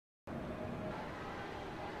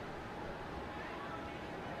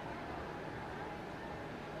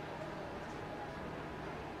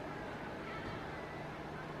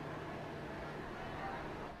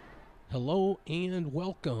Hello and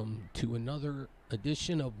welcome to another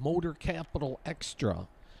edition of Motor Capital Extra.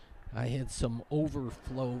 I had some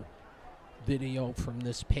overflow video from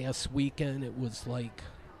this past weekend. It was like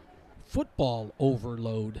football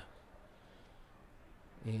overload.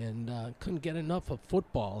 And couldn't get enough of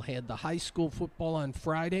football. Had the high school football on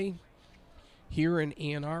Friday. Here in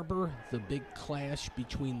Ann Arbor, the big clash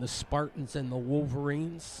between the Spartans and the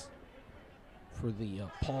Wolverines for the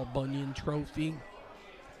Paul Bunyan Trophy.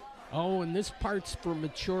 Oh, and this part's for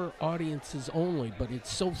mature audiences only, but it's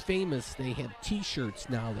so famous they have T-shirts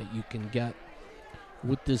now that you can get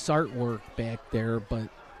with this artwork back there. But,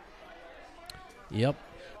 yep.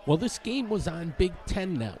 Well, this game was on Big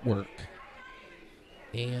Ten Network.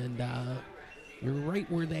 And you're right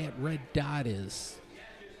where that red dot is.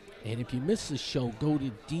 And if you miss the show, go to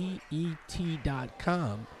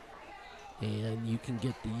det.com and you can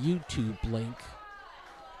get the YouTube link.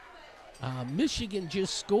 Michigan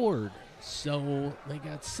just scored, so they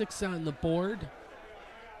got 6 on the board,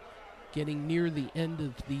 getting near the end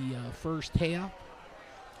of the first half.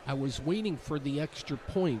 I was waiting for the extra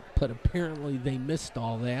point, but apparently they missed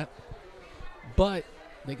all that. But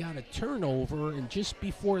they got a turnover, and just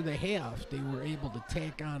before the half, they were able to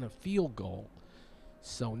tack on a field goal.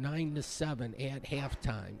 So 9-7 at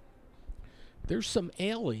halftime. There's some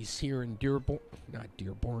alleys here in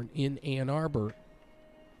in Ann Arbor.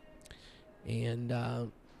 And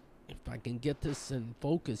if I can get this in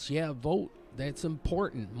focus, yeah, vote. That's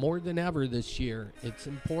important. More than ever this year, it's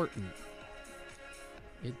important.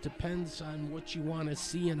 It depends on what you want to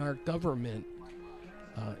see in our government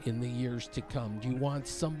in the years to come. Do you want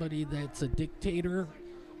somebody that's a dictator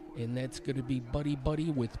and that's going to be buddy-buddy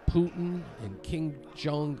with Putin and Kim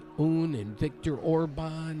Jong-un and Viktor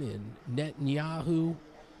Orban and Netanyahu?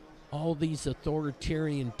 All these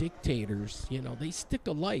authoritarian dictators, you know, they stick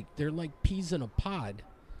alike. They're like peas in a pod.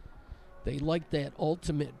 They like that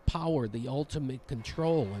ultimate power, the ultimate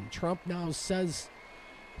control. And Trump now says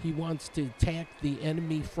he wants to attack the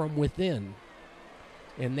enemy from within.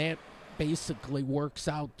 And that basically works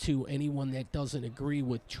out to anyone that doesn't agree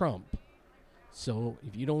with Trump. So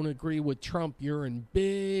if you don't agree with Trump, you're in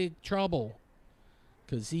big trouble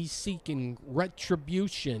because he's seeking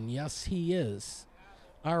retribution. Yes, he is.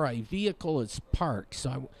 All right, vehicle is parked.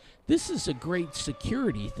 So this is a great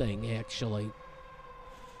security thing, actually.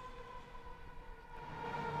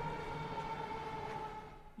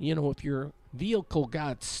 You know, if your vehicle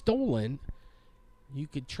got stolen, you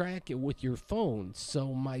could track it with your phone.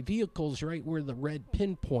 So my vehicle's right where the red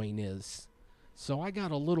pinpoint is. So I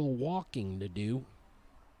got a little walking to do.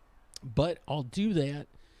 But I'll do that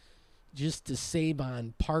just to save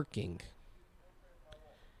on parking.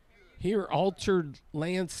 Here, altered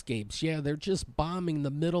landscapes. Yeah, they're just bombing the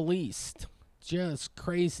Middle East. Just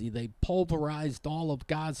crazy. They pulverized all of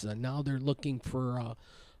Gaza. Now they're looking for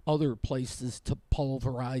other places to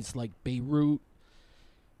pulverize, like Beirut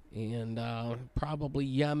and probably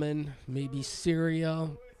Yemen, maybe Syria,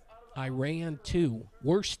 Iran too.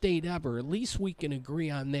 Worst state ever. At least we can agree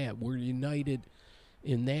on that. We're united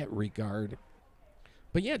in that regard.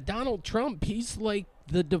 But yeah, Donald Trump, he's like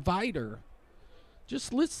the divider.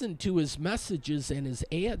 Just listen to his messages and his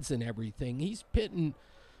ads and everything. He's pitting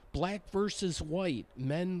black versus white,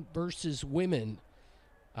 men versus women,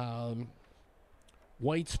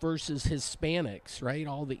 whites versus Hispanics, right?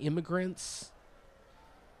 All the immigrants.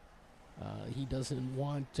 He doesn't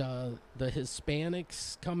want the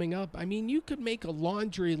Hispanics coming up. I mean, you could make a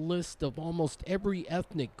laundry list of almost every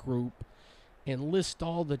ethnic group and list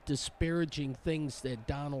all the disparaging things that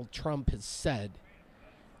Donald Trump has said.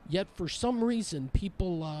 Yet, for some reason,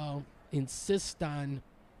 people insist on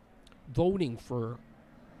voting for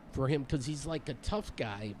him because he's like a tough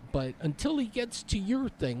guy. But until he gets to your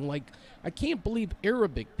thing, like, I can't believe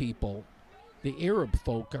Arabic people, the Arab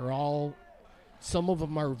folk, are all, some of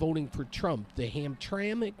them are voting for Trump. The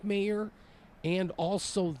Hamtramck mayor and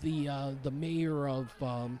also the mayor of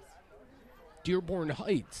Dearborn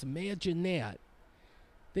Heights. Imagine that.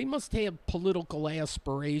 They must have political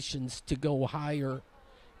aspirations to go higher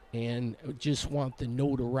and just want the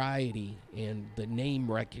notoriety and the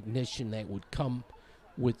name recognition that would come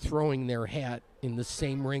with throwing their hat in the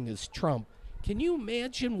same ring as Trump. Can you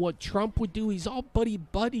imagine what Trump would do? He's all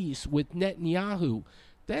buddies with Netanyahu.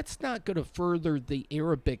 That's not going to further the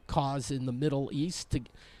Arabic cause in the Middle East to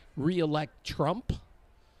re-elect Trump.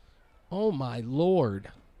 Oh, my Lord.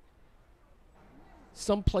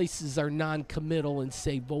 Some places are non-committal and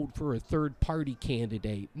say vote for a third-party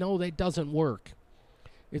candidate. No, that doesn't work.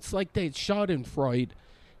 It's like that Schadenfreude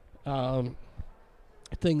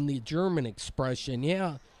thing, the German expression.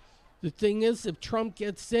 Yeah, The thing is, if Trump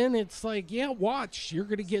gets in, it's like, yeah, watch, you're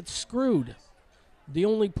going to get screwed. The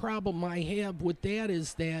only problem I have with that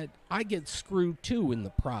is that I get screwed too in the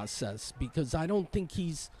process, because I don't think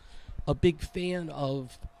he's a big fan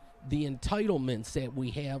of the entitlements that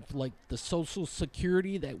we have, like the Social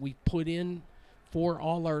Security that we put in for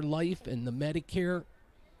all our life, and the Medicare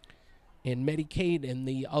and Medicaid and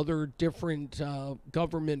the other different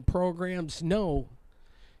government programs. No,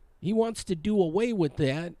 he wants to do away with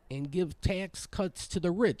that and give tax cuts to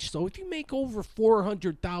the rich. So if you make over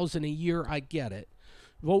 $400,000 a year, I get it.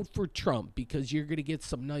 Vote for Trump, because you're going to get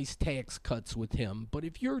some nice tax cuts with him. But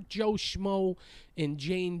if you're Joe Schmo and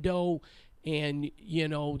Jane Doe, and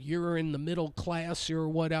you're in the middle class or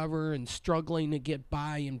whatever and struggling to get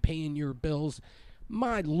by and paying your bills,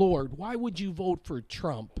 my Lord, why would you vote for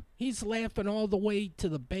Trump? He's laughing all the way to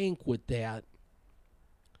the bank with that.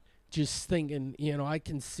 Just thinking, I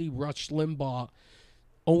can see Rush Limbaugh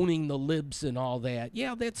owning the libs and all that.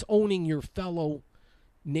 Yeah, that's owning your fellow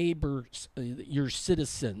neighbors, your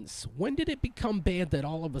citizens. When did it become bad that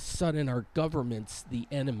all of a sudden our government's the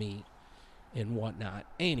enemy and whatnot?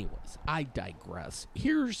 Anyways, I digress.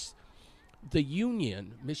 Here's the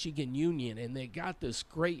Union, Michigan Union, and they got this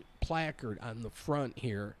great placard on the front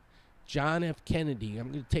here. John F. Kennedy.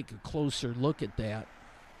 I'm going to take a closer look at that,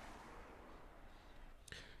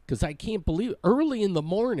 because I can't believe it. Early in the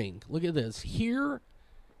morning, look at this, here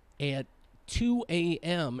at 2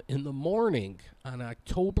 a.m. in the morning on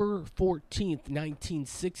October 14th,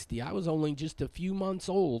 1960. I was only just a few months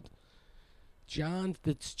old. John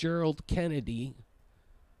Fitzgerald Kennedy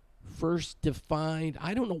first defined,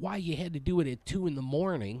 I don't know why you had to do it at 2 in the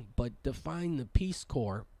morning, but defined the Peace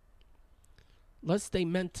Corps. Unless they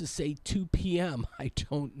meant to say 2 p.m., I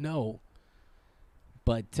don't know.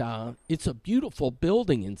 But it's a beautiful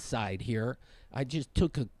building inside here. I just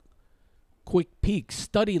took a quick peek.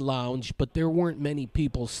 Study lounge, but there weren't many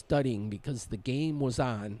people studying because the game was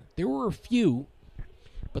on. There were a few,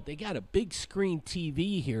 but they got a big screen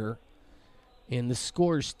TV here, and the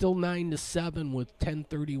score is still 9-7 with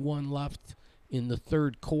 10:31 left in the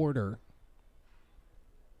third quarter.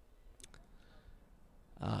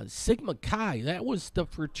 Sigma Chi, that was the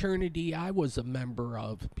fraternity I was a member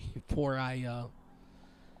of before I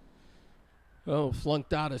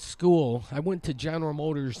flunked out of school. I went to General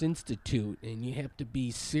Motors Institute, and you have to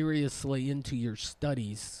be seriously into your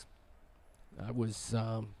studies. I was,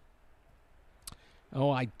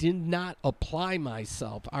 I did not apply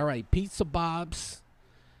myself. All right, Pizza Bob's.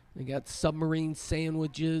 They got submarine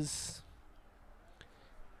sandwiches.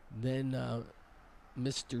 Then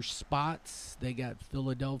Mr. Spots, they got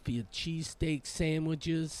Philadelphia cheesesteak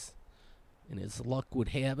sandwiches. And as luck would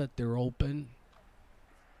have it, they're open.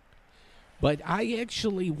 But I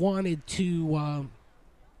actually wanted to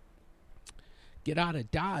get out of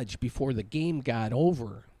Dodge before the game got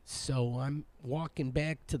over. So I'm walking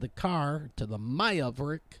back to the car, to the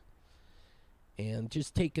Maverick, and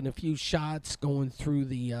just taking a few shots, going through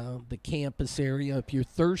the campus area. If you're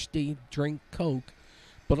thirsty, drink Coke.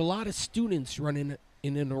 But a lot of students running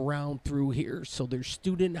in and around through here. So there's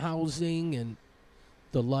student housing and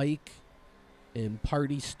the like, and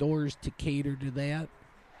party stores to cater to that.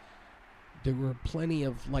 There were plenty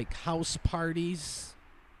of house parties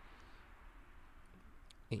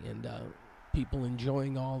and people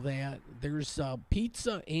enjoying all that. There's a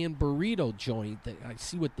pizza and burrito joint that I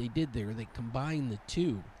see what they did there. They combined the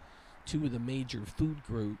two of the major food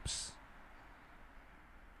groups.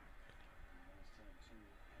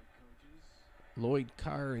 Lloyd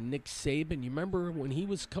Carr and Nick Saban. You remember when he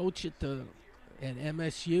was coach at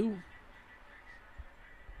MSU?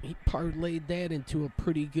 He parlayed that into a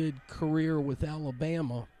pretty good career with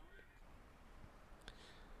Alabama.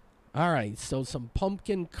 All right, so some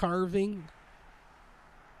pumpkin carving.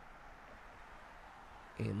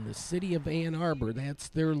 And the city of Ann Arbor, that's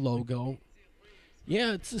their logo.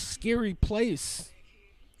 Yeah, it's a scary place.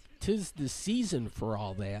 'Tis the season for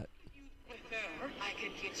all that. I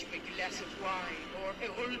can get you a glass of wine or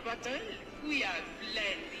a whole bottle. We have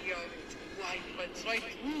plenty of it. Wine runs right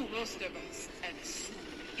through most of us, and soon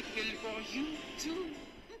it will for you too.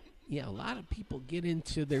 Yeah, a lot of people get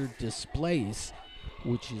into their displays,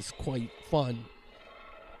 which is quite fun.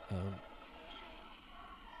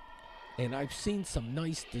 And I've seen some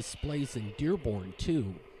nice displays in Dearborn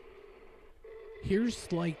too. Here's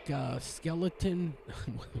a skeleton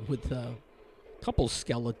with a couple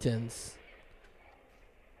skeletons.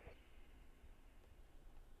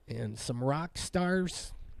 And some rock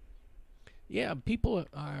stars. Yeah, people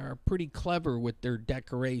are pretty clever with their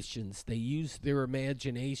decorations. They use their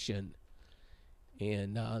imagination.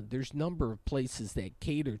 And there's a number of places that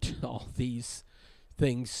cater to all these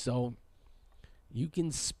things, so you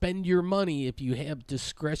can spend your money if you have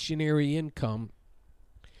discretionary income.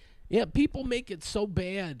 Yeah, people make it so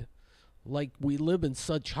bad, like we live in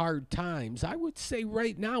such hard times. I would say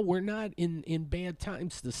right now we're not in bad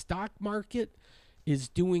times. The stock market is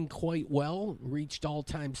doing quite well, reached all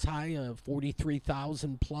times high of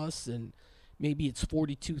 43,000 plus, and maybe it's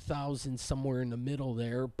 42,000 somewhere in the middle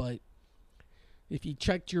there. But if you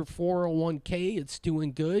checked your 401k, it's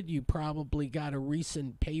doing good. You probably got a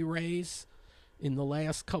recent pay raise in the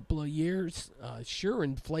last couple of years. Sure,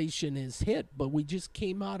 inflation has hit, but we just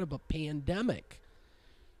came out of a pandemic.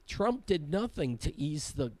 Trump did nothing to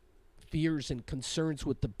ease the fears and concerns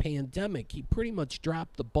with the pandemic. He pretty much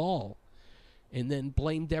dropped the ball and then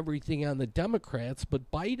blamed everything on the Democrats.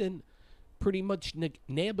 But Biden pretty much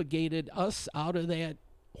navigated us out of that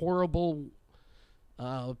horrible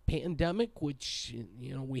pandemic, which,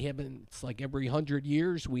 we haven't, it's like every 100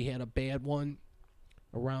 years we had a bad one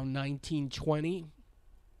around 1920.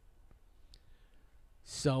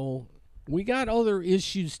 So we got other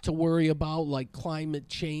issues to worry about, like climate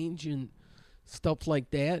change and stuff like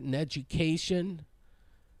that, and education.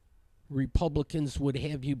 Republicans would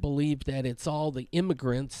have you believe that it's all the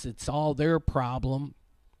immigrants, it's all their problem.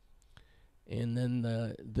 And then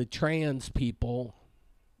the trans people,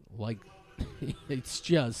 like, it's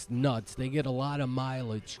just nuts. They get a lot of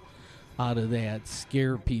mileage out of that,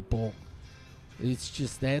 scare people. It's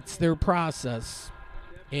just, that's their process.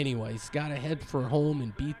 Anyways, got to head for home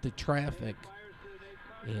and beat the traffic.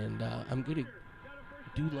 And I'm going to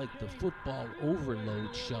do like the football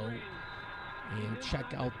overload show and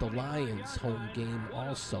check out the Lions home game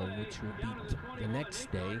also, which will be the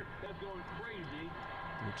next day,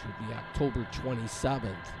 which will be October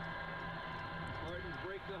 27th.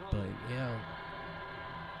 But, yeah.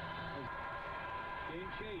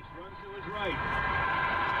 Chase runs to his right.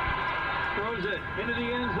 Throws it into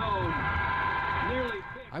the end zone. Nearly.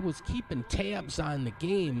 I was keeping tabs on the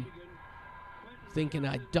game, thinking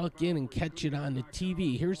I'd duck in and catch it on the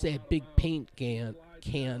TV. Here's that big paint can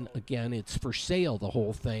again. It's for sale, the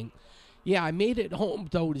whole thing. Yeah, I made it home,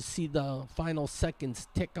 though, to see the final seconds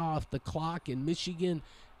tick off the clock, and Michigan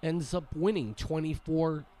ends up winning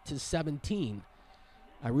 24-17.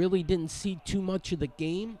 I really didn't see too much of the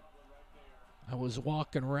game. I was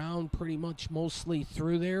walking around pretty much mostly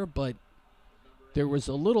through there, but there was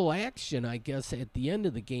a little action, I guess, at the end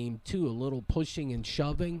of the game, too, a little pushing and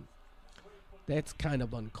shoving. That's kind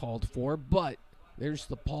of uncalled for, but there's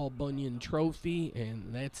the Paul Bunyan Trophy,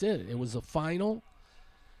 and that's it. It was a final.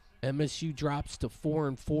 MSU drops to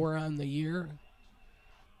 4-4 on the year,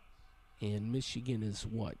 and Michigan is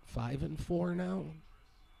what, 5-4 now,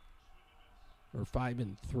 or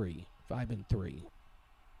 5-3? 5-3.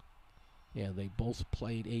 Yeah, they both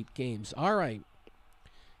played 8 games. All right,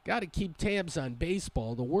 got to keep tabs on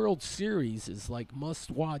baseball. The World Series is like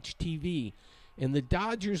must-watch TV. And the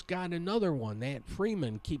Dodgers got another one. That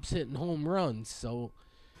Freeman keeps hitting home runs. So,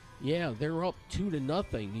 yeah, they're up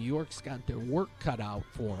 2-0. New York's got their work cut out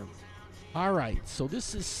for them. All right, so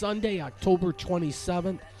this is Sunday, October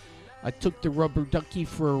 27th. I took the Rubber Ducky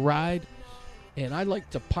for a ride, and I like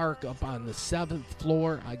to park up on the 7th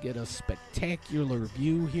floor. I get a spectacular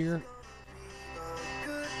view here.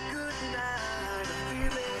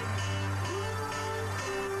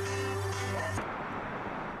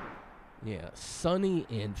 Yeah, sunny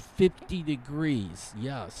and 50 degrees,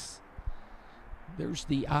 yes. There's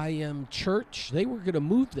the IM Church. They were going to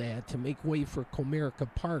move that to make way for Comerica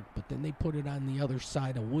Park, but then they put it on the other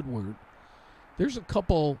side of Woodward. There's a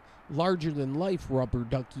couple larger-than-life rubber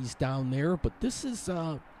duckies down there, but this is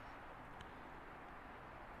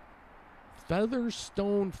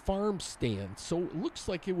Featherstone Farm Stand, so it looks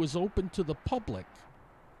like it was open to the public.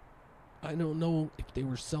 I don't know if they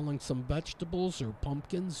were selling some vegetables or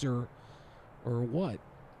pumpkins or what.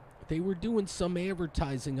 They were doing some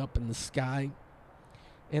advertising up in the sky.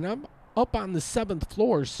 And I'm up on the 7th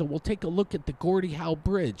floor, so we'll take a look at the Gordie Howe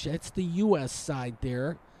Bridge. That's the U.S. side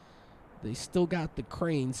there. They still got the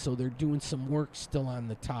cranes, so they're doing some work still on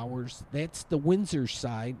the towers. That's the Windsor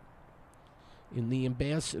side in the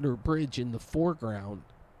Ambassador Bridge in the foreground,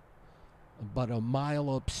 about a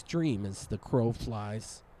mile upstream as the crow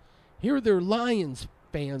flies. Here they're Lions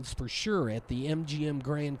fans for sure at the MGM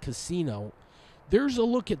Grand Casino. There's a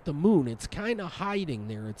look at the moon. It's kind of hiding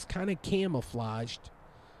there. It's kind of camouflaged,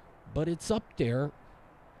 but it's up there.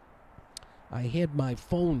 I had my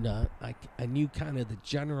phone, I knew kind of the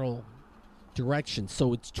general direction.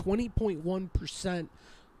 So it's 20.1%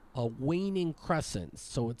 a waning crescent.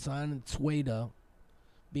 So it's on its way to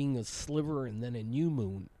being a sliver and then a new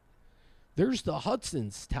moon. There's the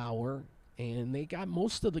Hudson's Tower, and they got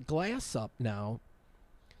most of the glass up now.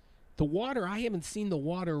 The water, I haven't seen the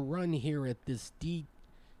water run here at this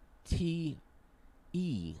DTE.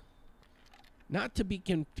 Not to be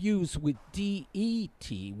confused with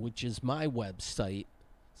DET, which is my website.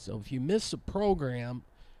 So if you miss a program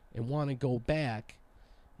and want to go back,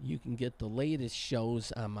 you can get the latest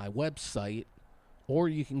shows on my website, or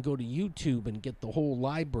you can go to YouTube and get the whole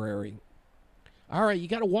library. All right, you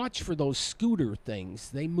got to watch for those scooter things.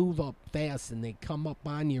 They move up fast and they come up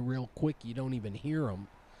on you real quick. You don't even hear them.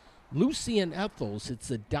 Lucy and Ethel's, it's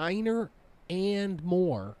a diner and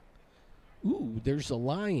more. Ooh, there's a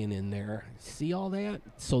lion in there. See all that?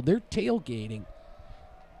 So they're tailgating.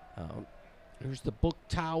 There's the book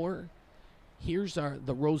tower. Here's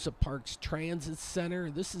the Rosa Parks Transit Center.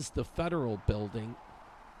 This is the Federal Building.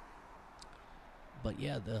 But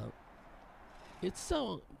yeah, it's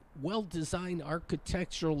a well-designed,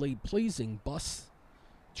 architecturally pleasing bus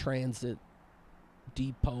transit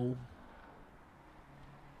depot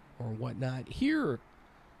or whatnot. Here,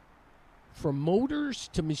 from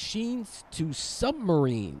motors to machines to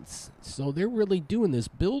submarines. So they're really doing this.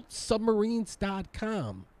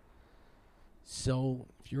 BuildSubmarines.com. So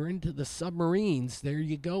if you're into the submarines, there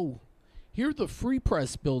you go. Here, the Free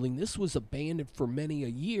Press building. This was abandoned for many a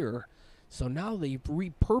year. So now they've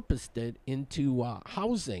repurposed it into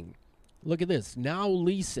housing. Look at this. Now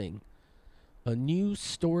leasing. A new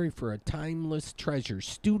story for a timeless treasure.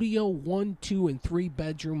 Studio 1, 2, and 3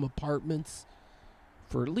 bedroom apartments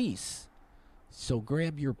for lease. So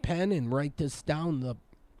grab your pen and write this down. The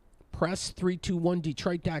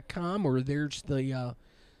press321detroit.com, or there's the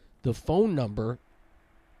phone number.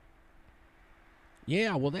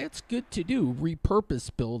 Yeah, well, that's good to do.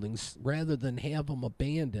 Repurpose buildings rather than have them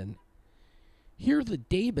abandoned. Here, the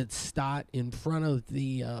David Stott in front of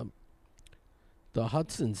the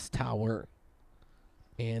Hudson's Tower,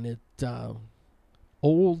 and it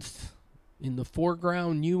old in the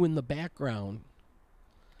foreground, new in the background.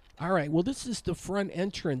 All right, well, this is the front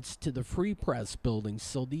entrance to the Free Press building.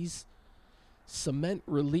 So these cement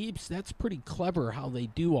reliefs, that's pretty clever how they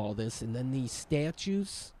do all this. And then these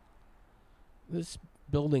statues, this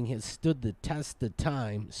building has stood the test of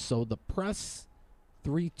time. So the Press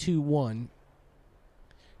 321.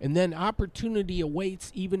 And then opportunity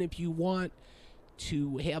awaits even if you want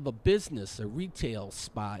to have a business, a retail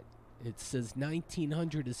spot. It says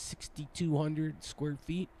 1,900 to 6,200 square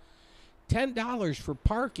feet. $10 for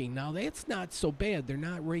parking. Now, that's not so bad. They're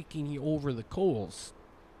not raking you over the coals.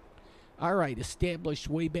 All right, established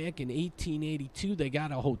way back in 1882. They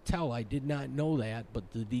got a hotel. I did not know that.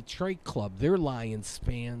 But the Detroit Club, they're Lions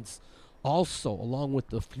fans also, along with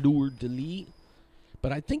the Fleur de Lis.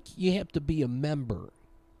 But I think you have to be a member.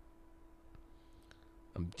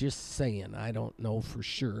 I'm just saying. I don't know for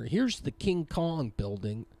sure. Here's the King Kong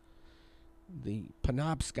building. The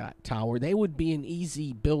Penobscot Tower. They would be an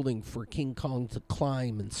easy building for King Kong to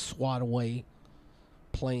climb and swat away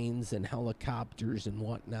planes and helicopters and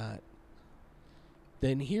whatnot.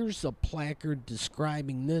 Then here's a placard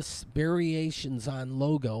describing this. Variations on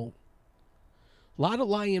logo. A lot of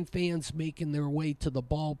Lion fans making their way to the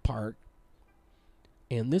ballpark.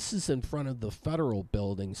 And this is in front of the Federal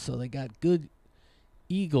Building. So they got good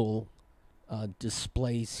Eagle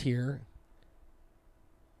displays here.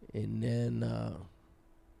 And then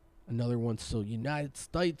another one. So United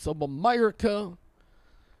States of America.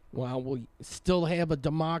 Well, we still have a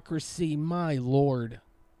democracy. My Lord.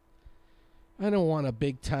 I don't want a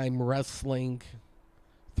big-time wrestling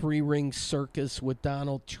 3-ring circus with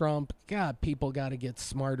Donald Trump. God, people got to get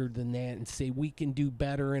smarter than that and say we can do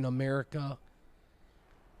better in America.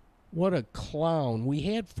 What a clown. We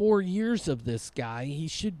had 4 years of this guy. He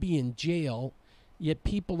should be in jail. Yet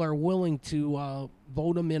people are willing to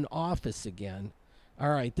vote him in office again.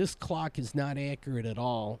 All right, this clock is not accurate at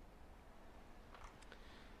all.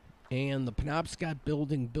 And the Penobscot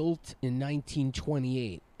building built in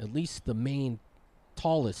 1928, at least the main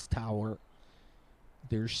tallest tower.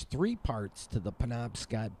 There's 3 parts to the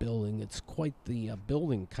Penobscot building. It's quite the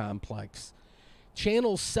building complex.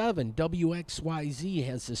 Channel 7, WXYZ,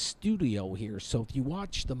 has a studio here. So if you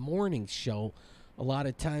watch the morning show, a lot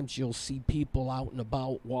of times you'll see people out and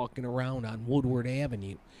about walking around on Woodward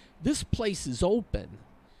Avenue. This place is open,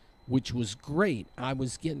 which was great. I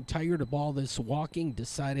was getting tired of all this walking,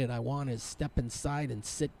 decided I want to step inside and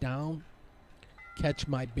sit down, catch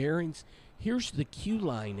my bearings. Here's the queue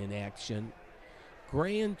line in action.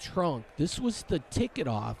 Grand Trunk. This was the ticket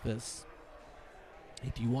office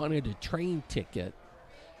if you wanted a train ticket.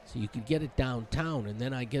 So you could get it downtown, and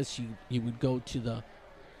then I guess you would go to the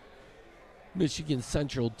Michigan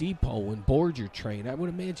Central Depot and board your train. I would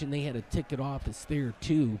imagine they had a ticket office there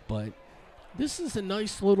too, but this is a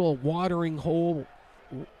nice little watering hole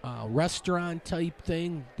restaurant type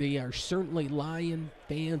thing. They are certainly Lion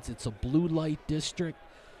fans. It's a blue light district.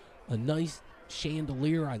 A nice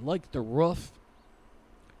chandelier. I like the roof,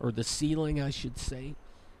 or the ceiling, I should say.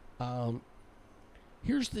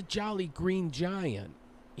 Here's the Jolly Green Giant.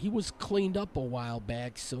 He was cleaned up a while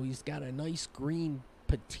back, so he's got a nice green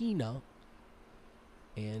patina.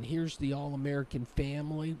 And here's the All-American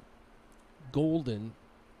Family. Golden.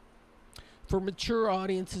 For mature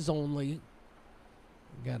audiences only.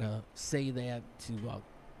 Gotta say that to,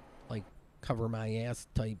 like, cover my ass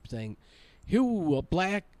type thing. Who, a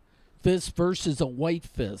black fist versus a white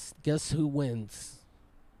fist. Guess who wins?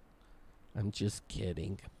 I'm just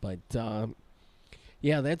kidding. But,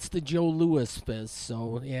 yeah, that's the Joe Louis fist.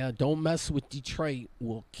 So, yeah, don't mess with Detroit.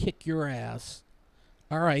 We'll kick your ass.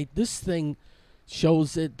 All right, this thing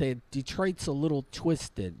shows it that Detroit's a little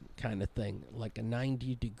twisted kind of thing, like a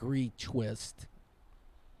 90-degree twist.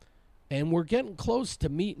 And we're getting close to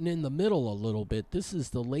meeting in the middle a little bit. This is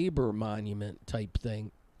the labor monument type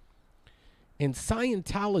thing. And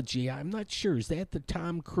Scientology, I'm not sure. Is that the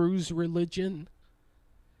Tom Cruise religion?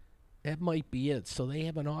 That might be it. So they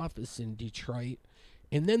have an office in Detroit.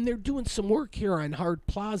 And then they're doing some work here on Hart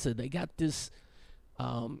Plaza. They got this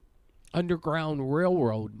Underground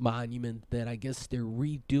Railroad monument that I guess they're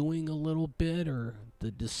redoing a little bit, or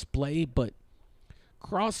the display. But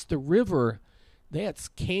across the river, that's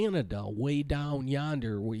Canada, way down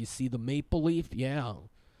yonder where you see the maple leaf. Yeah,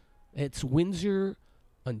 it's Windsor,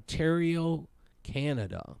 Ontario,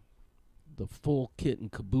 Canada. The full kit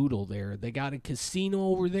and caboodle there. They got a casino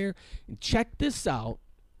over there. And check this out.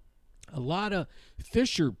 A lot of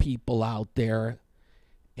fisher people out there.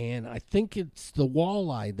 And I think it's the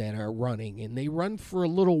walleye that are running. And they run for a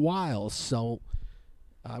little while. So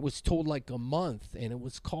I was told like a month. And it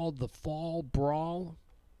was called the Fall Brawl.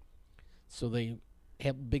 So they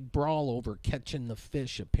have a big brawl over catching the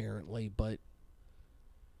fish, apparently. But,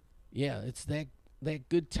 yeah, it's that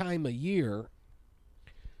good time of year.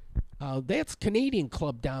 That's Canadian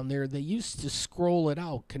Club down there. They used to scroll it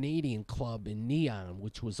out, Canadian Club in neon,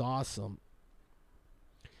 which was awesome.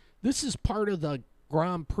 This is part of the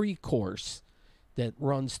Grand Prix course that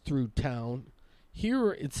runs through town.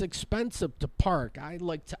 Here, it's expensive to park. I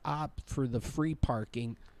like to opt for the free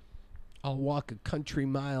parking. I'll walk a country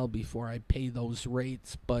mile before I pay those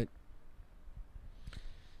rates, but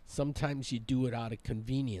sometimes you do it out of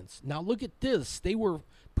convenience. Now look at this. They were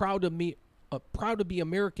proud to be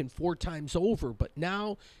American 4 times over, but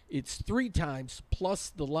now it's 3 times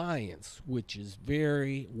plus the Lions, which is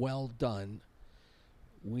very well done.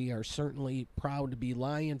 We are certainly proud to be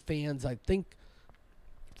Lion fans. I think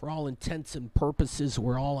for all intents and purposes,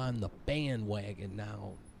 we're all on the bandwagon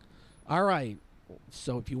now. All right,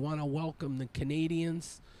 so if you want to welcome the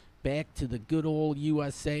Canadians back to the good old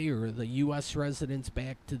USA, or the U.S. residents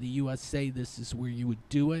back to the USA, this is where you would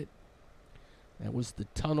do it. That was the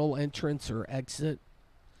tunnel entrance or exit.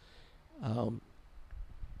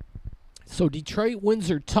 So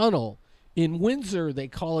Detroit-Windsor Tunnel. In Windsor, they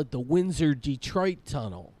call it the Windsor-Detroit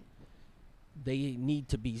Tunnel. They need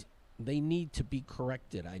to be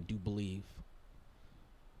corrected, I do believe.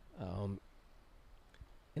 And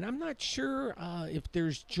I'm not sure if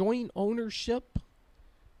there's joint ownership.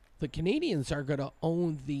 The Canadians are going to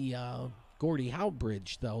own the Gordie Howe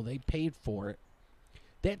Bridge, though. They paid for it.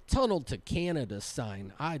 That Tunnel to Canada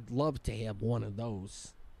sign, I'd love to have one of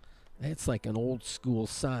those. That's like an old school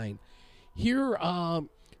sign. Here,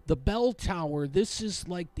 the bell tower, this is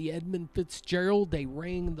like the Edmund Fitzgerald. They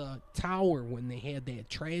rang the tower when they had that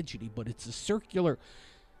tragedy, but it's a circular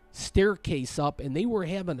staircase up, and they were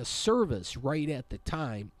having a service right at the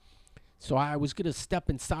time. So I was going to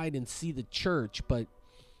step inside and see the church, but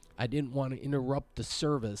I didn't want to interrupt the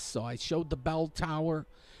service. So I showed the bell tower.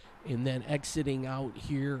 And then exiting out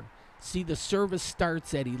here. See, the service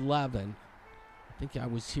starts at 11. I think I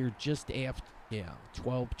was here just after,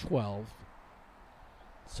 12:12.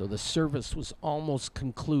 So the service was almost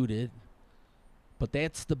concluded. But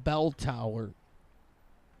that's the bell tower.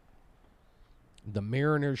 The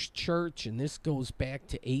Mariners Church, and this goes back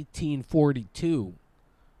to 1842.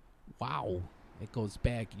 Wow, it goes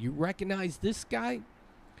back. You recognize this guy?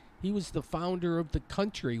 He was the founder of the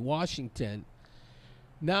country, Washington.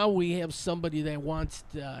 Now we have somebody that wants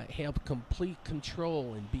to have complete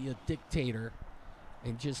control and be a dictator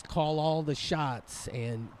and just call all the shots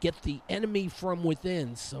and get the enemy from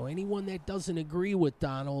within. So anyone that doesn't agree with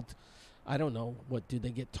Donald, I don't know, what, do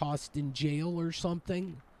they get tossed in jail or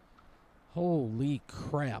something? Holy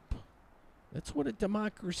crap. That's what a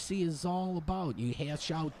democracy is all about. You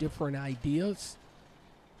hash out different ideas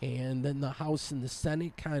And then the House and the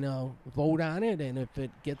Senate kind of vote on it, and if it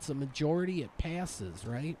gets a majority, it passes,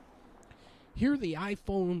 right? Here, the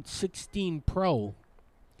iPhone 16 Pro,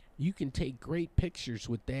 you can take great pictures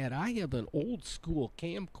with that. I have an old school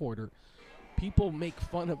camcorder. People make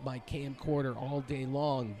fun of my camcorder all day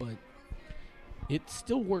long, but it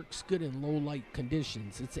still works good in low light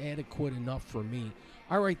conditions. It's adequate enough for me.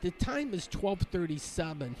 All right, the time is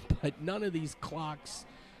 12:37, but none of these clocks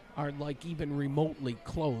are like even remotely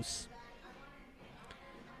close.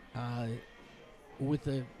 With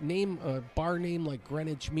a bar name like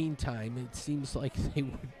Greenwich Mean Time, it seems like they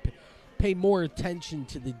would pay more attention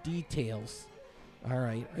to the details. All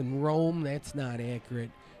right, in Rome, that's not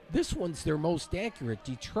accurate. This one's their most accurate.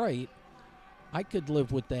 Detroit, I could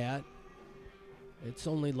live with that. It's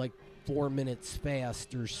only like 4 minutes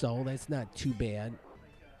fast or so. That's not too bad.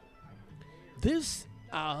 This,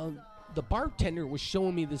 the bartender was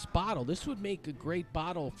showing me this bottle. This would make a great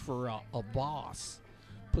bottle for a Voss.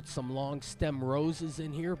 Put some long stem roses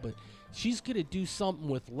in here, but she's going to do something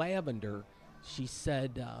with lavender. She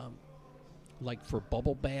said, like for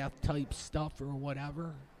bubble bath type stuff or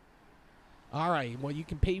whatever. All right, well, you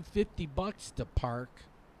can pay $50 to park.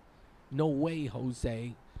 No way,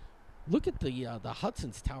 Jose. Look at the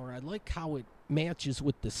Hudson's Tower. I like how it matches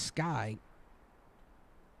with the sky.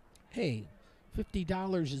 Hey,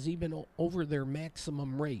 $50 is even over their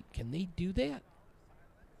maximum rate. Can they do that?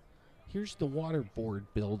 Here's the water board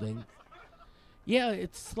building. Yeah,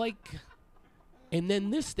 it's like... And then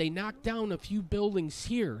this, they knocked down a few buildings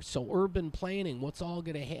here. So urban planning, what's all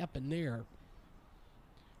going to happen there?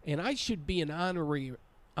 And I should be an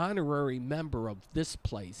honorary member of this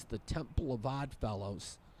place, the Temple of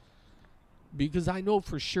Oddfellows. Because I know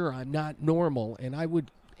for sure I'm not normal, and I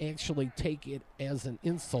would actually take it as an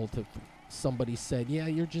insult if somebody said, yeah,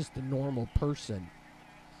 you're just a normal person.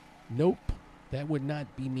 Nope, that would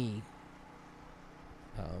not be me.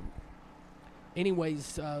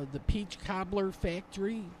 Anyways, the Peach Cobbler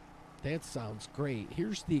Factory, that sounds great.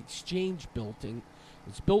 Here's the Exchange building.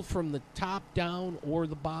 It's built from the top down or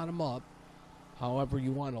the bottom up, however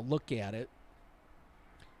you want to look at it.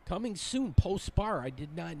 Coming soon, Post Bar. I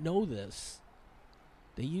did not know this.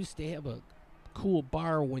 They used to have a cool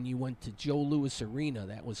bar when you went to Joe Louis Arena.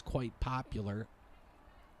 That was quite popular.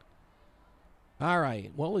 All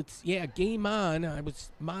right. Well, it's, yeah, game on. I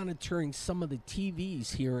was monitoring some of the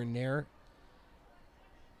TVs here and there.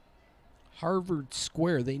 Harvard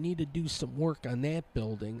Square, they need to do some work on that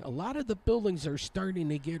building. A lot of the buildings are starting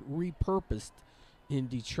to get repurposed in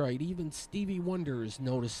Detroit. Even Stevie Wonder is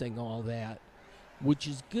noticing all that, which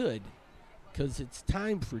is good because it's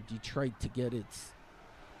time for Detroit to get its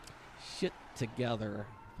shit together,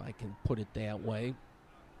 if I can put it that way,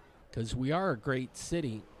 because we are a great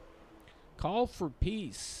city. Call for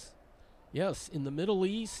peace. Yes, in the Middle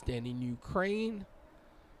East and in Ukraine.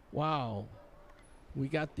 Wow. We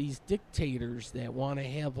got these dictators that want to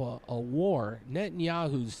have a war.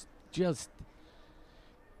 Netanyahu's just,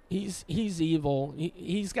 he's evil.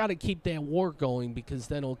 He's got to keep that war going because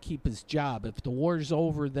then he'll keep his job. If the war's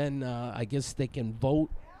over, then I guess they can vote.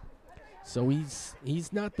 So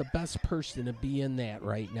he's not the best person to be in that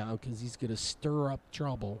right now because he's going to stir up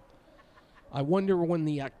trouble. I wonder when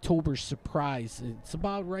the October surprise, it's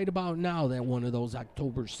about right about now that one of those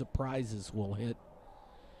October surprises will hit.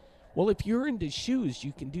 Well, if you're into shoes,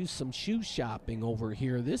 you can do some shoe shopping over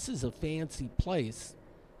here. This is a fancy place.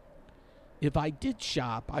 If I did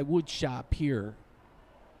shop, I would shop here.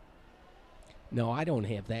 No, I don't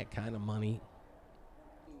have that kind of money.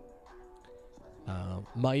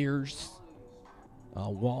 Myers,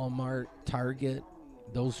 Walmart, Target,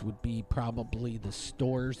 those would be probably the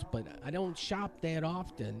stores, but I don't shop that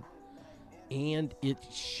often. And it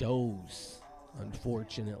shows,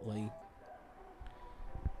 unfortunately.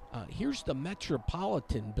 Here's the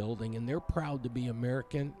Metropolitan Building, and they're proud to be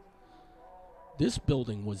American. This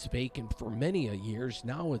building was vacant for many a years.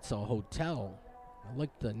 Now it's a hotel. I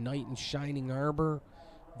like the Knight in Shining Arbor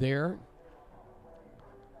there.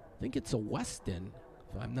 I think it's a Westin,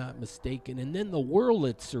 if I'm not mistaken. And then the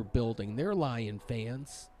Wurlitzer Building, they're Lion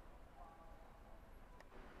fans.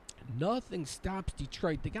 Nothing stops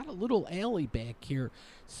Detroit. They got a little alley back here,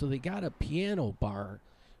 so they got a piano bar,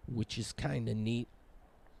 which is kind of neat.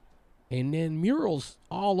 And then murals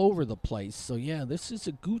all over the place. So, yeah, this is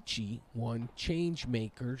a Gucci one, Change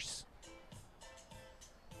Makers.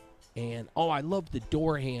 And, oh, I love the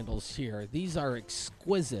door handles here. These are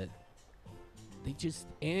exquisite. They just,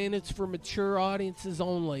 and it's for mature audiences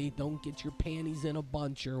only. Don't get your panties in a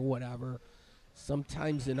bunch or whatever.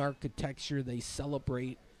 Sometimes in architecture, they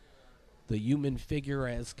celebrate the human figure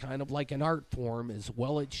as kind of like an art form, as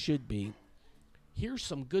well it should be. Here's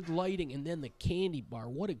some good lighting, and then the candy bar.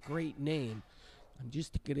 What a great name. I'm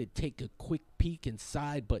just going to take a quick peek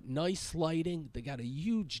inside, but nice lighting. They got a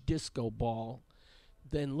huge disco ball.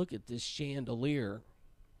 Then look at this chandelier.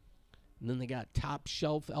 And then they got top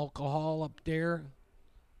shelf alcohol up there.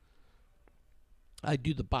 I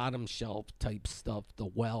do the bottom shelf type stuff, the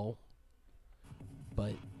well.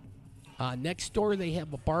 But next door they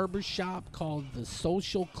have a barber shop called the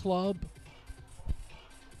Social Club.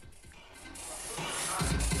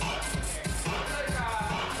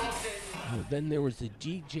 Then there was a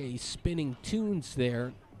DJ spinning tunes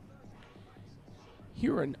there.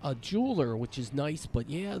 Here a jeweler, which is nice, but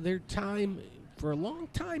yeah, their time, for a long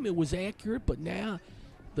time it was accurate, but now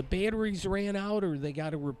the batteries ran out or they got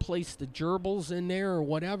to replace the gerbils in there or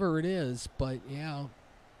whatever it is, but yeah.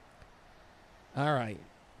 All right,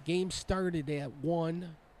 game started at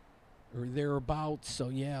 1 or thereabouts, so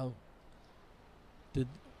yeah. The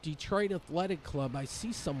Detroit Athletic Club, I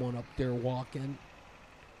see someone up there walking.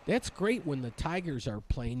 That's great when the Tigers are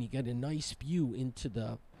playing. You get a nice view into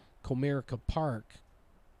the Comerica Park.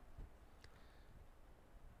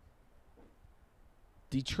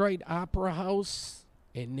 Detroit Opera House.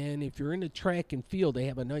 And then if you're in the track and field, they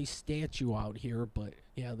have a nice statue out here. But,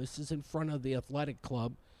 yeah, this is in front of the Athletic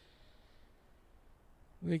Club.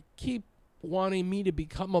 They keep wanting me to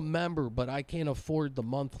become a member, but I can't afford the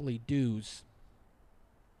monthly dues.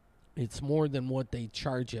 It's more than what they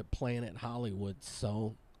charge at Planet Hollywood,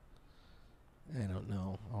 so I don't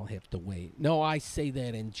know. I'll have to wait. No, I say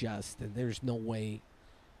that in jest. There's no way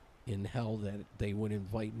in hell that they would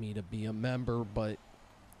invite me to be a member, but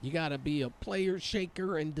you got to be a player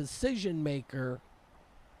shaker and decision maker.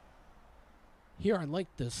 Here, I like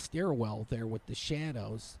the stairwell there with the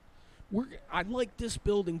shadows. I like this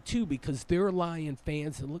building, too, because they're Lion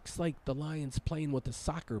fans. It looks like the Lions playing with a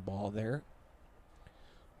soccer ball there.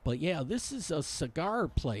 But, yeah, this is a cigar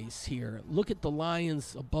place here. Look at the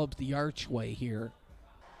Lions above the archway here.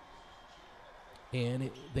 And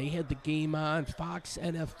they had the game on Fox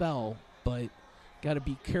NFL, but got to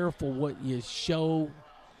be careful what you show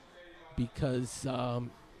because, well,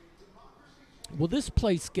 this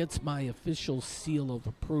place gets my official seal of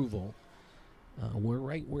approval. We're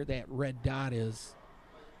right where that red dot is.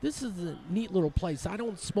 This is a neat little place. I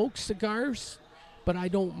don't smoke cigars, but I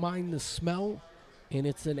don't mind the smell. And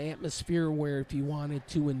it's an atmosphere where if you wanted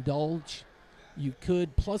to indulge, you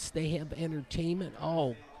could. Plus, they have entertainment.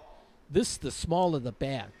 Oh, this is the small of the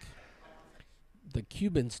back. The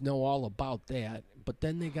Cubans know all about that. But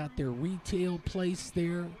then they got their retail place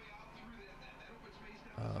there.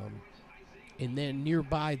 And then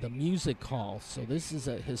nearby, the music hall. So this is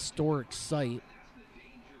a historic site.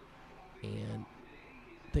 And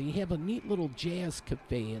they have a neat little jazz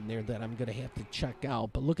cafe in there that I'm going to have to check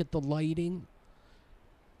out. But look at the lighting.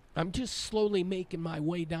 I'm just slowly making my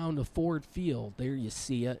way down to Ford Field. There you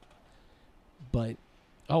see it. But,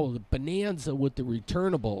 oh, the Bonanza with the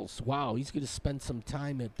returnables. Wow, he's going to spend some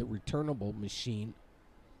time at the returnable machine.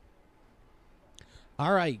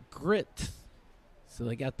 All right, Grit. So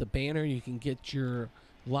they got the banner. You can get your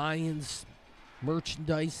Lions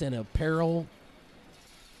merchandise and apparel.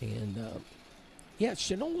 And, yeah,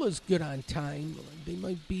 Shinola's good on time. They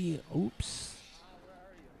might be, oops.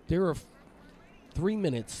 They're 3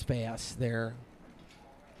 minutes fast there,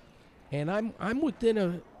 and I'm within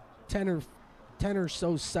a 10 or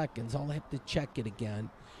so seconds. I'll have to check it again.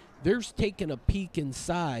 There's taking a peek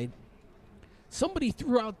inside. Somebody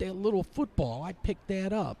threw out that little football. I picked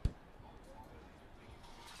that up.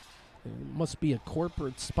 It must be a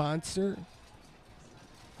corporate sponsor.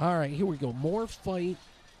 All right, here we go. More fight,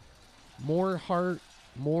 more heart,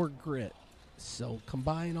 more grit. So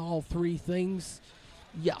combine all three things.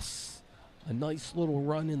 Yes. A nice little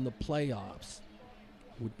run in the playoffs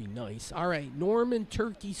would be nice. All right, Norman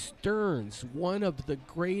Turkey Stearns, one of the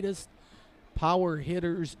greatest power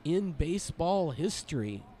hitters in baseball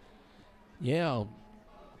history. Yeah,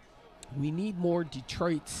 we need more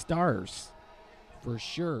Detroit Stars for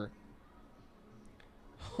sure.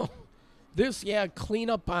 This, yeah,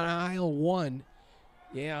 cleanup on aisle 1.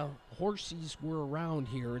 Yeah, horsies were around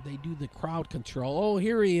here. They do the crowd control. Oh,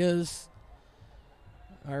 here he is.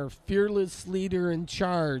 Our fearless leader in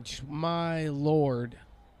charge, my Lord.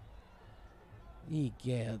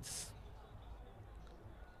 Egads.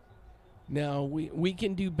 Now, we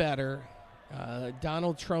can do better.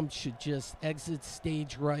 Donald Trump should just exit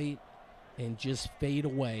stage right and just fade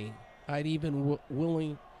away. I'd even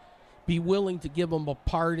be willing to give him a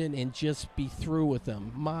pardon and just be through with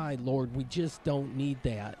him. My Lord, we just don't need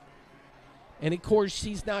that. And, of course,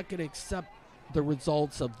 he's not going to accept the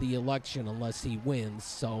results of the election unless he wins.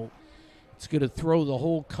 So It's going to throw the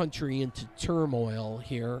whole country into turmoil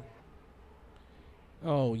here.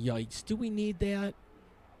 Oh, yikes. Do we need that?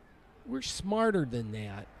 We're smarter than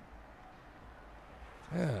that.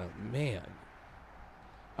 Oh, man.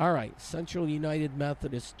 All right, Central United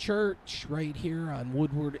Methodist Church right here on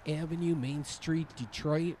Woodward Avenue, Main Street,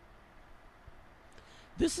 Detroit.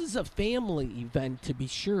 This is a family event, to be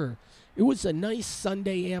sure. It was a nice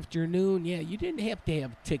Sunday afternoon. Yeah, you didn't have to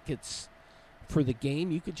have tickets for the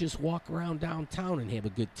game. You could just walk around downtown and have a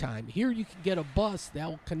good time. Here you can get a bus that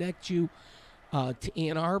will connect you to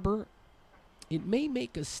Ann Arbor. It may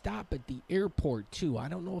make a stop at the airport, too. I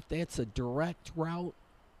don't know if that's a direct route.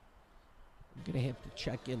 I'm going to have to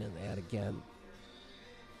check into that again.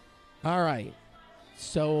 All right.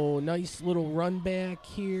 So, nice little run back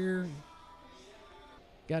here.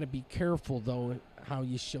 Got to be careful, though, how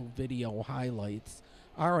you show video highlights.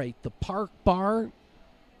 All right, the Park Bar.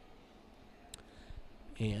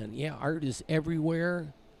 And, yeah, art is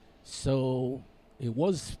everywhere. So, it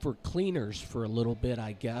was for cleaners for a little bit,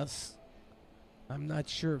 I guess. I'm not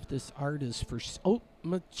sure if this art is for... Oh,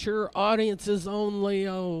 mature audiences only.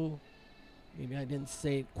 Oh, maybe I didn't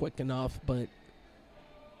say it quick enough, but...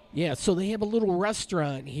 Yeah, so they have a little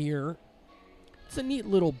restaurant here. It's a neat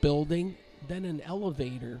little building. Then an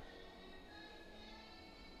elevator.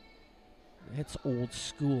 That's old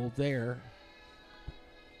school there.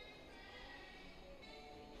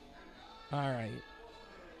 All right.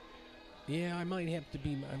 Yeah, I might have to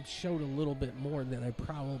be... I showed a little bit more than I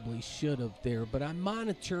probably should have there, but I'm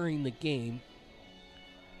monitoring the game.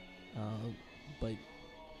 But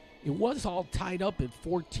it was all tied up at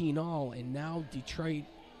 14-all, and now Detroit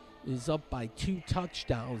is up by 2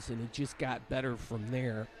 touchdowns, and it just got better from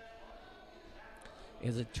there.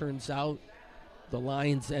 As it turns out, the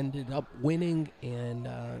Lions ended up winning, and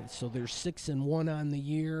so they're 6-1 on the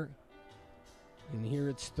year. And here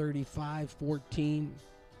it's 35-14.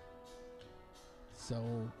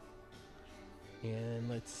 So, and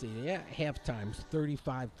let's see, yeah, halftime's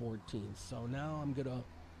 35-14. So now I'm going to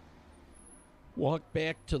walk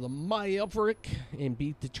back to the Maverick and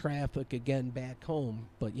beat the traffic again back home.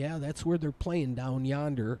 But yeah, that's where they're playing, down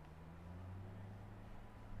yonder.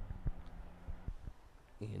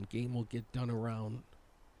 And game will get done around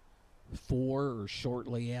 4 or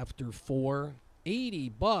shortly after 4.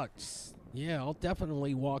 $80. Yeah, I'll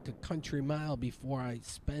definitely walk a country mile before I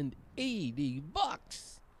spend $80.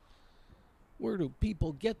 Where do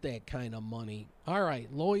people get that kind of money? All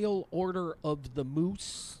right, Loyal Order of the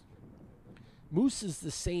Moose. Moose is the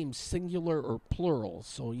same singular or plural,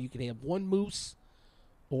 so you can have one moose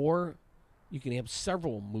or you can have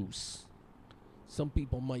several moose. Some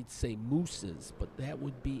people might say mooses, but that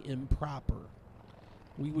would be improper.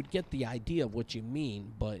 We would get the idea of what you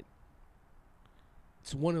mean, but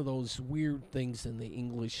it's one of those weird things in the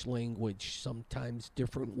English language. Sometimes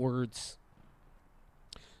different words,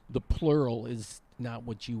 the plural is not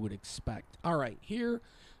what you would expect. All right, here,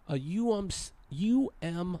 a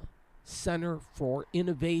UM Center for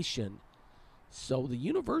Innovation. So the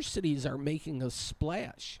universities are making a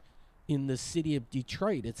splash in the city of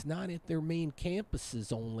Detroit. It's not at their main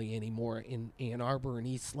campuses only anymore in Ann Arbor and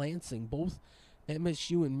East Lansing. Both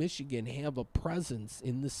MSU and Michigan have a presence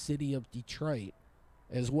in the city of Detroit.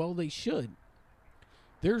 As well they should.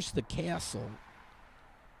 There's the castle.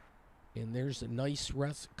 And there's a nice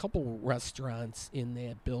couple restaurants in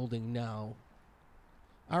that building now.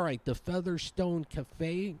 All right, the Featherstone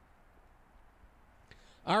Cafe.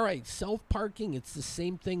 All right, self-parking, it's the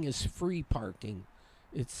same thing as free parking.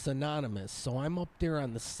 It's synonymous. So I'm up there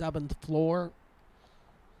on the 7th floor.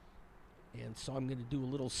 And so I'm going to do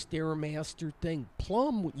a little Stairmaster thing.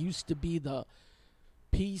 Plum used to be the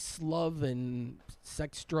peace, love, and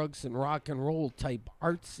sex, drugs, and rock and roll type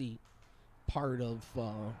artsy part of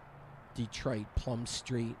Detroit, Plum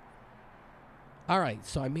Street. All right,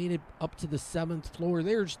 so I made it up to the 7th floor.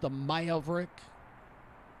 There's the Maverick.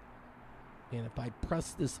 And if I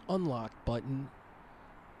press this unlock button,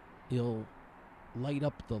 it'll light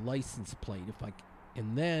up the license plate.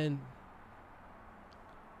 And then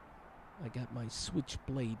I got my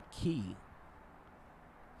switchblade key.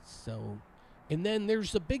 So, and then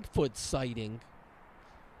there's a Bigfoot sighting.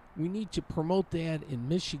 We need to promote that in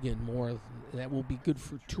Michigan more. That will be good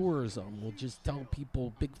for tourism. We'll just tell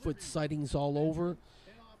people Bigfoot sightings all over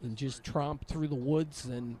and just tromp through the woods.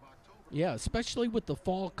 And yeah, especially with the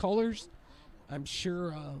fall colors, I'm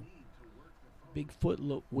sure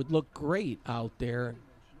Bigfoot would look great out there.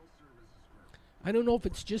 I don't know if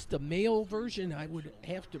it's just a male version. I would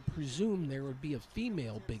have to presume there would be a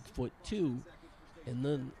female Bigfoot too, and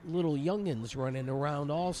then little youngins running around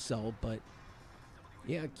also. But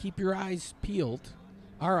yeah, keep your eyes peeled.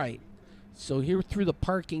 All right, So here through the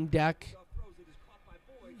parking deck,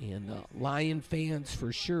 and Lion fans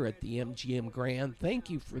for sure at the MGM Grand, thank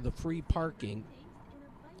you for the free parking.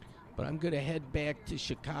 But I'm going to head back to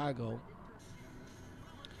Chicago.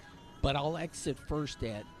 But I'll exit first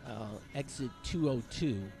at exit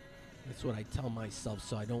 202. That's what I tell myself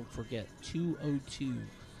so I don't forget. 202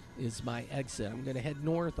 is my exit. I'm going to head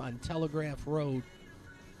north on Telegraph Road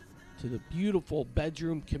to the beautiful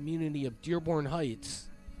bedroom community of Dearborn Heights,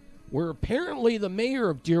 where apparently the mayor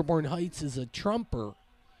of Dearborn Heights is a Trumper.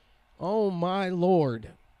 Oh, my Lord.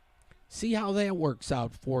 See how that works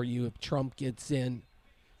out for you if Trump gets in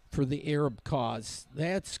for the Arab cause.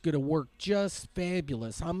 That's going to work just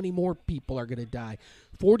fabulous. How many more people are going to die?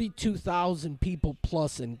 42,000 people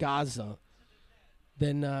plus in Gaza.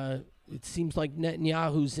 Then it seems like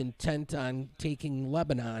Netanyahu's intent on taking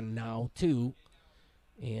Lebanon now, too.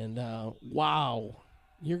 And, wow.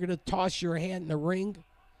 You're going to toss your hat in the ring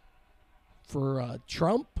for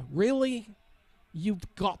Trump? Really?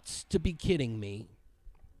 You've got to be kidding me.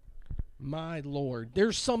 My Lord.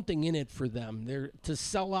 There's something in it for them. They're to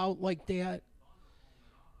sell out like that.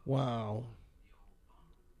 Wow.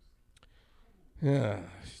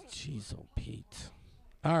 Jeez, oh Pete.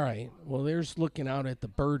 All right. Well, there's looking out at the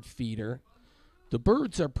bird feeder. The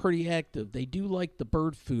birds are pretty active. They do like the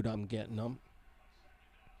bird food I'm getting them.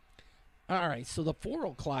 All right. So the 4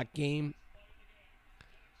 o'clock game,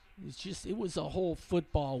 it was a whole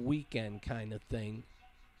football weekend kind of thing.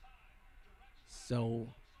 So,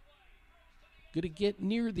 going to get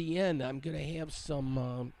near the end. I'm going to have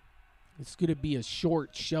some, it's going to be a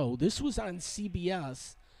short show. This was on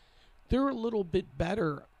CBS. They're a little bit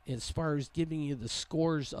better as far as giving you the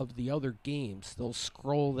scores of the other games. They'll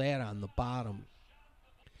scroll that on the bottom.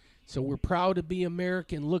 So we're proud to be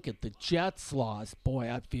American. Look at the Jets lost. Boy,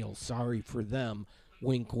 I feel sorry for them.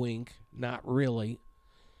 Wink, wink. Not really.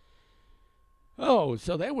 Oh,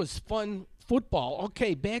 so that was fun football.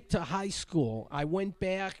 Okay, back to high school. I went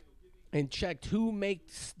back and checked who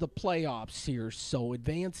makes the playoffs here. So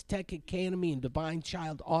Advanced Tech Academy and Divine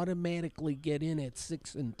Child automatically get in at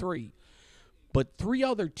 6-3. But 3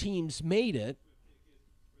 other teams made it.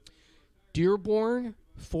 Dearborn,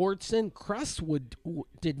 Fordson, Crestwood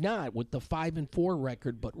did not with the 5-4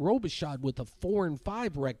 record, but Robichaud with a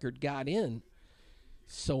 4-5 record got in.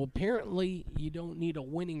 So apparently you don't need a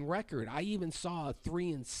winning record. I even saw a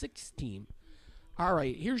 3-6 team. All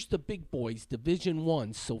right, here's the big boys, Division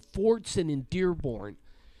I. So Fordson and Dearborn.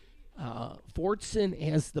 Fordson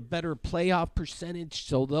has the better playoff percentage,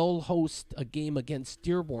 so they'll host a game against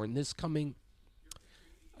Dearborn this coming,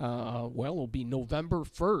 it'll be November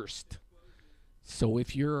 1st. So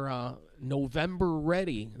if you're November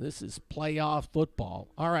ready, this is playoff football.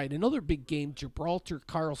 All right, another big game, Gibraltar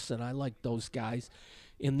Carlson. I like those guys.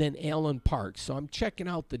 And then Allen Park. So I'm checking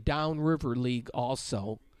out the Downriver League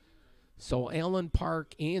also. So Allen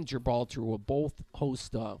Park and Gibraltar will both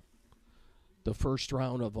host the first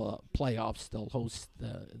round of playoffs. They'll host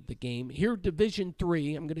the game. Here, Division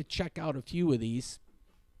III, I'm going to check out a few of these.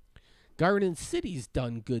 Garden City's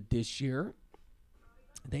done good this year.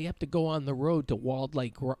 They have to go on the road to Walled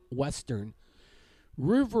Lake Western.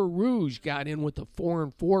 River Rouge got in with a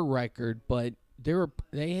 4-4 record, but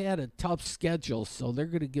they had a tough schedule, so they're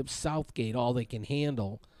going to give Southgate all they can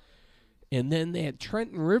handle. And then that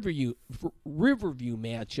Trenton Riverview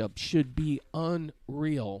matchup should be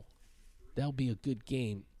unreal. That'll be a good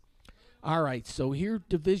game. All right, so here,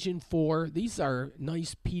 Division 4. These are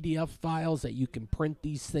nice PDF files that you can print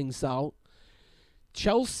these things out.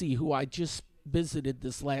 Chelsea, who I just visited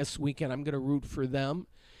this last weekend, I'm going to root for them.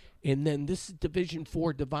 And then this is Division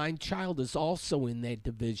 4. Divine Child is also in that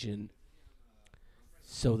division.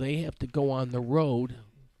 So they have to go on the road.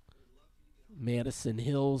 Madison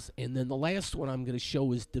Hills. And then the last one I'm going to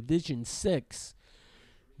show is Division 6.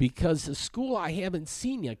 Because the school I haven't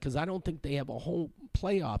seen yet, because I don't think they have a whole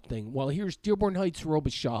playoff thing. Well, here's Dearborn Heights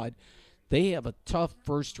Robichaud. They have a tough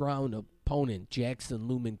first-round opponent, Jackson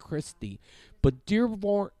Lumen Christie. But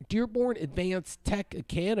Dearborn Advanced Tech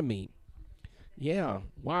Academy, yeah,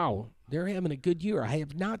 wow, they're having a good year. I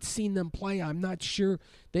have not seen them play. I'm not sure.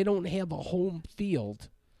 They don't have a home field.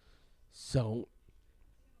 So,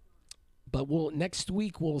 but next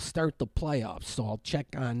week we'll start the playoffs, so I'll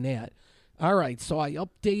check on that. All right, so I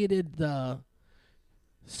updated the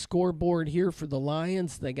scoreboard here for the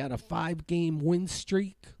Lions. They got a 5-game win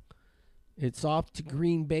streak. It's off to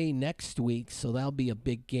Green Bay next week, so that'll be a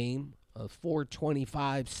big game. A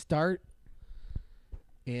 4:25 start.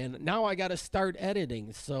 And now I got to start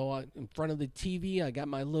editing. So in front of the TV, I got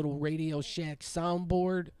my little Radio Shack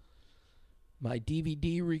soundboard, my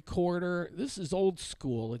DVD recorder. This is old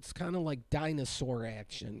school. It's kind of like dinosaur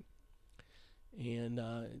action. And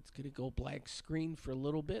it's going to go black screen for a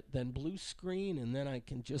little bit, then blue screen, and then I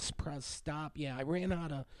can just press stop. Yeah, I ran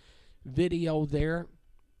out of video there.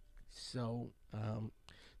 So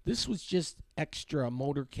this was just extra,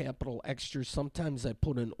 Motor Capital extra. Sometimes I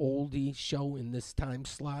put an oldie show in this time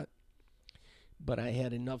slot, but I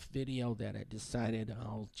had enough video that I decided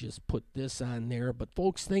I'll just put this on there. But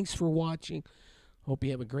folks, thanks for watching. Hope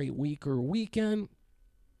you have a great week or weekend.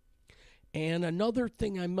 And another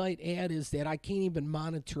thing I might add is that I can't even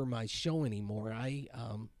monitor my show anymore. I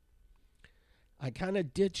kind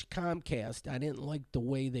of ditched Comcast. I didn't like the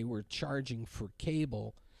way they were charging for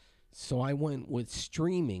cable, so I went with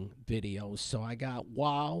streaming videos. So I got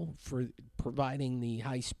WOW for providing the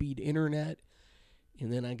high-speed internet,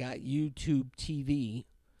 and then I got YouTube TV,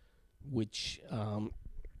 which,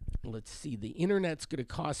 let's see, the internet's going to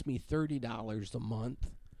cost me $30 a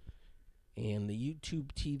month. And the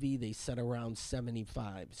YouTube TV, they set around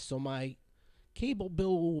 $75. So my cable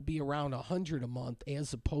bill will be around $100 a month,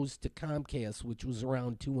 as opposed to Comcast, which was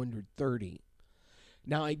around $230.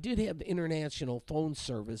 Now, I did have international phone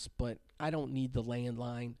service, but I don't need the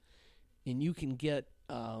landline. And you can get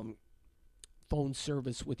phone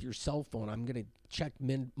service with your cell phone. I'm going to check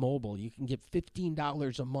Mint Mobile. You can get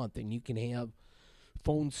 $15 a month, and you can have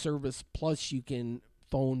phone service, plus you can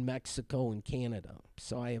phone Mexico and Canada.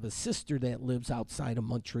 So I have a sister that lives outside of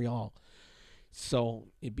Montreal. So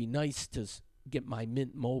it'd be nice to get my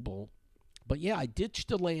Mint Mobile. But yeah, I ditched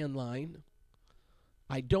the landline.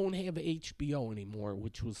 I don't have HBO anymore,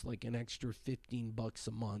 which was like an extra $15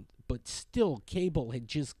 a month. But still, cable had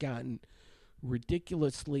just gotten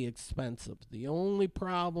ridiculously expensive. The only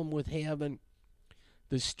problem with having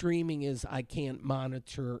the streaming is I can't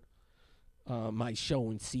monitor my show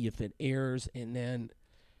and see if it airs. And then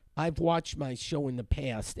I've watched my show in the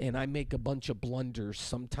past, and I make a bunch of blunders.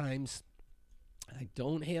 Sometimes I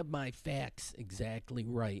don't have my facts exactly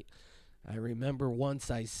right. I remember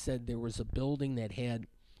once I said there was a building that had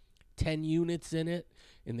 10 units in it,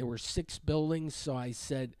 and there were 6 buildings, so I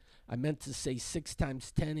meant to say 6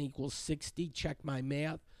 times 10 equals 60. Check my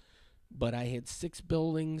math. But I had 6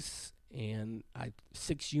 buildings and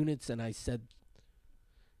 6 units, and I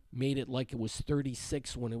made it like it was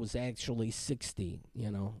 36 when it was actually 60,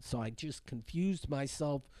 So I just confused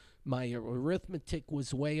myself. My arithmetic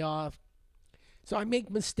was way off. So I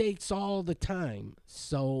make mistakes all the time.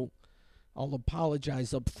 So I'll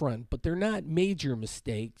apologize up front. But they're not major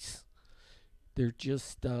mistakes. They're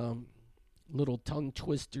just little tongue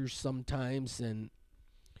twisters sometimes, and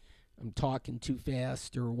I'm talking too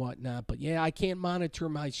fast or whatnot. But yeah, I can't monitor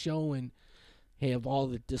my show and have all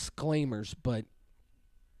the disclaimers, but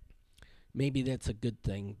maybe that's a good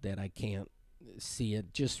thing that I can't see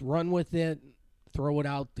it. Just run with it, throw it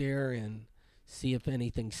out there, and see if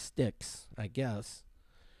anything sticks, I guess.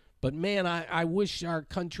 But man, I wish our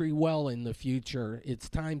country well in the future. It's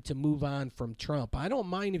time to move on from Trump. I don't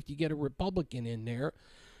mind if you get a Republican in there,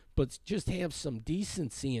 but just have some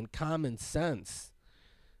decency and common sense.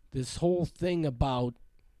 This whole thing about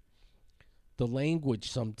the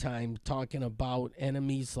language sometimes, talking about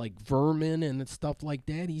enemies like vermin and stuff like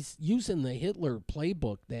that. He's using the Hitler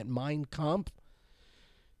playbook, that Mein Kampf.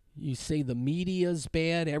 You say the media's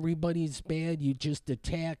bad, everybody's bad, you just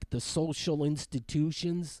attack the social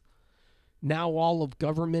institutions. Now all of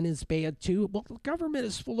government is bad too. Well, the government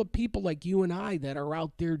is full of people like you and I that are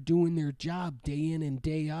out there doing their job day in and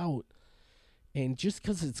day out. And just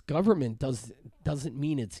because it's government doesn't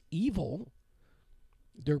mean it's evil.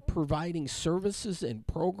 They're providing services and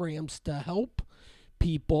programs to help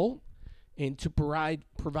people and to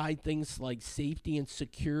provide things like safety and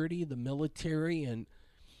security, the military, and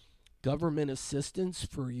government assistance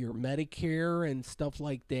for your Medicare and stuff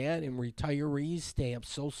like that, and retirees to have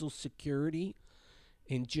Social Security,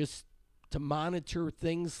 and just to monitor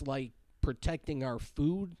things like protecting our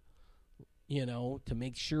food, to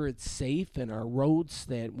make sure it's safe, and our roads,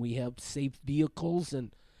 that we have safe vehicles.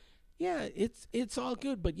 And yeah, it's all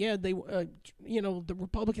good. But yeah, they the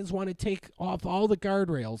Republicans want to take off all the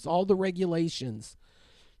guardrails, all the regulations.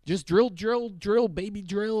 Just drill, baby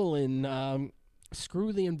drill, and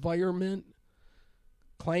screw the environment.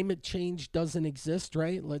 Climate change doesn't exist,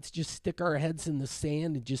 right? Let's just stick our heads in the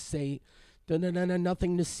sand and just say, no,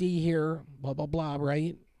 nothing to see here, blah, blah, blah,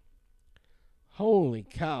 right? Holy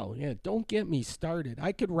cow. Yeah, don't get me started.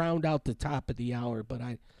 I could round out the top of the hour, but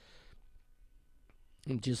I'm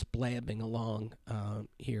just blabbing along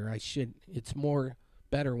here. It's more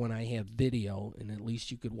better when I have video, and at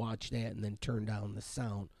least you could watch that and then turn down the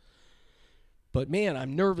sound. But man,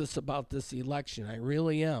 I'm nervous about this election. I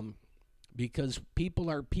really am. because people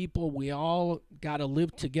are people. We all got to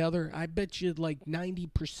live together. I bet you like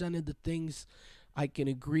 90% of the things I can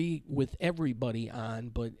agree with everybody on,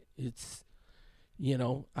 but it's,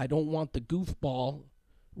 I don't want the goofball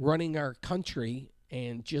running our country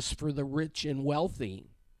and just for the rich and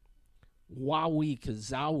wealthy. Wowie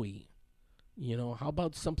kazowie. How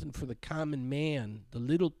about something for the common man, the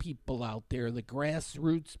little people out there, the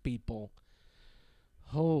grassroots people?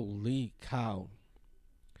 Holy cow.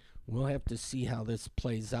 We'll have to see how this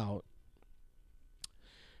plays out.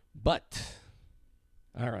 But,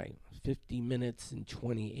 all right, 50 minutes and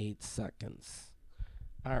 28 seconds.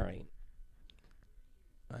 All right.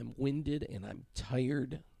 I'm winded and I'm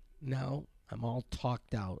tired now. I'm all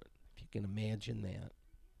talked out, if you can imagine that.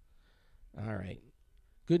 All right.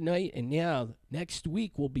 Good night. And yeah, next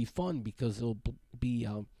week will be fun because it'll be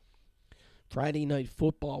Friday night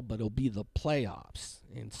football, but it'll be the playoffs.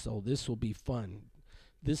 And so this will be fun.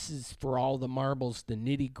 This is for all the marbles, the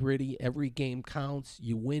nitty gritty. Every game counts.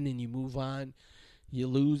 You win and you move on. You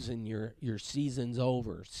lose and your season's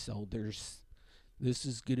over. So this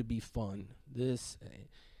is going to be fun.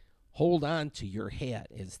 Hold on to your hat,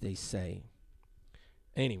 as they say.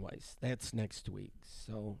 Anyways, that's next week.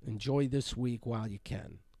 So enjoy this week while you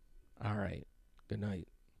can. All right. Good night.